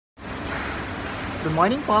Good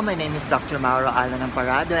morning po, my name is Dr. Mauro Alan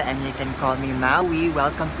Amparado and you can call me Maui.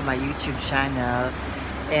 Welcome to my YouTube channel.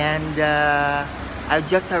 And I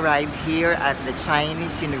just arrived here at the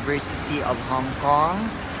Chinese University of Hong Kong.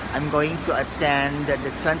 I'm going to attend the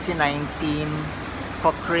 2019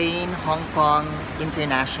 Cochrane Hong Kong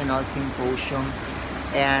International Symposium.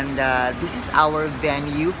 And this is our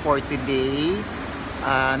venue for today.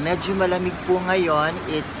 Medyo malamig po ngayon.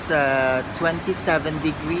 It's 27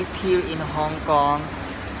 degrees here in Hong Kong,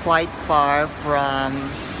 quite far from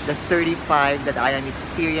the 35 that I am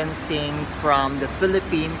experiencing from the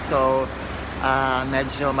Philippines. So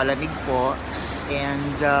medyo malamig po.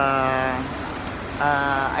 And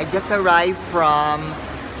I just arrived from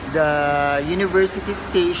the university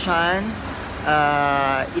station.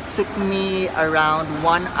 It took me around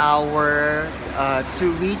 1 hour to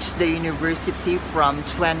reach the university from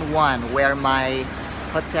Chuan 1, where my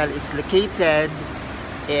hotel is located.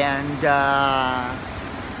 And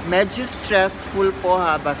medyo stressful po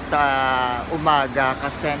basta umaga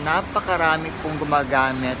kasi napakarami pong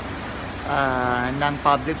gumagamit ng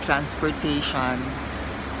public transportation.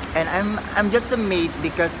 And I'm just amazed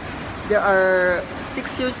because there are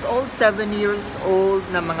 6 years old, 7 years old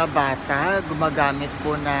na mga bata gumagamit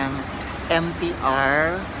po ng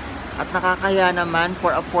MTR. At nakakaya naman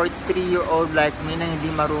for a 43-year-old like me na hindi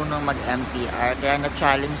marunong mag-MTR. Kaya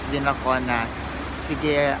na-challenge din ako na,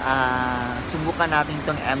 sige, subukan natin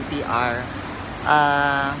itong MTR.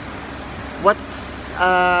 What's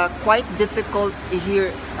quite difficult here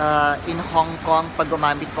in Hong Kong pag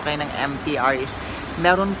gumamit po kayo ng MTR is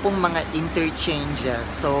meron pong mga interchanges.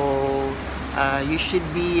 So, you should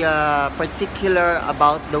be particular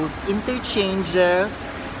about those interchanges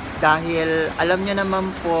dahil alam nyo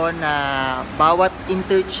naman po na bawat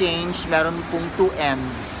interchange meron pong 2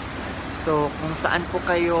 ends. So, kung saan po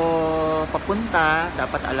kayo papunta,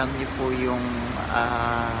 dapat alam nyo po yung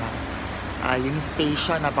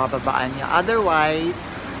station na bababaan nyo.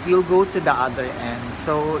 Otherwise, you'll go to the other end.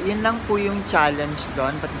 So, yun lang po yung challenge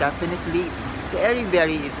doon. But definitely, it's very,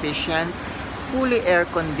 very efficient. Fully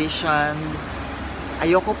air-conditioned.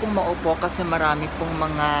 Ayoko pong maupo kasi marami pong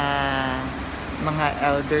mga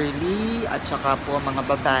elderly at saka po mga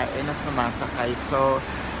babae na sumasakay. So,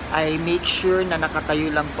 I make sure na nakatayo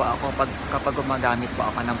lang po ako kapag gumagamit po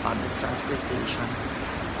ako ng public transportation.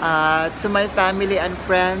 To my family and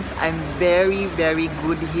friends, I'm very, very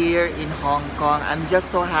good here in Hong Kong. I'm just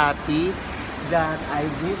so happy that I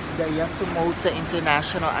reached the Yasumoto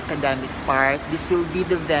International Academic Park. This will be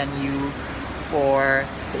the venue for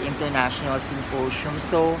the International Symposium.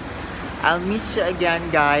 So, I'll meet you again,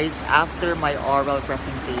 guys, after my oral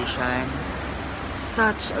presentation.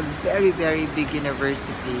 Such a very, very big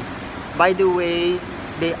university. By the way,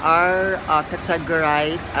 they are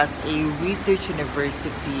categorized as a research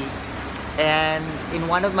university. And in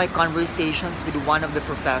one of my conversations with one of the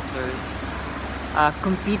professors,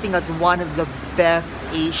 competing as one of the best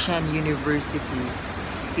Asian universities,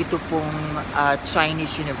 ito pong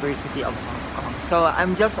Chinese University of Hong Kong. So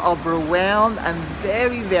I'm just overwhelmed. I'm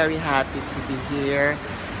very, very happy to be here.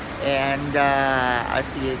 And I'll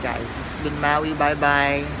see you guys. This has been Maui.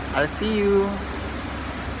 Bye-bye. I'll see you.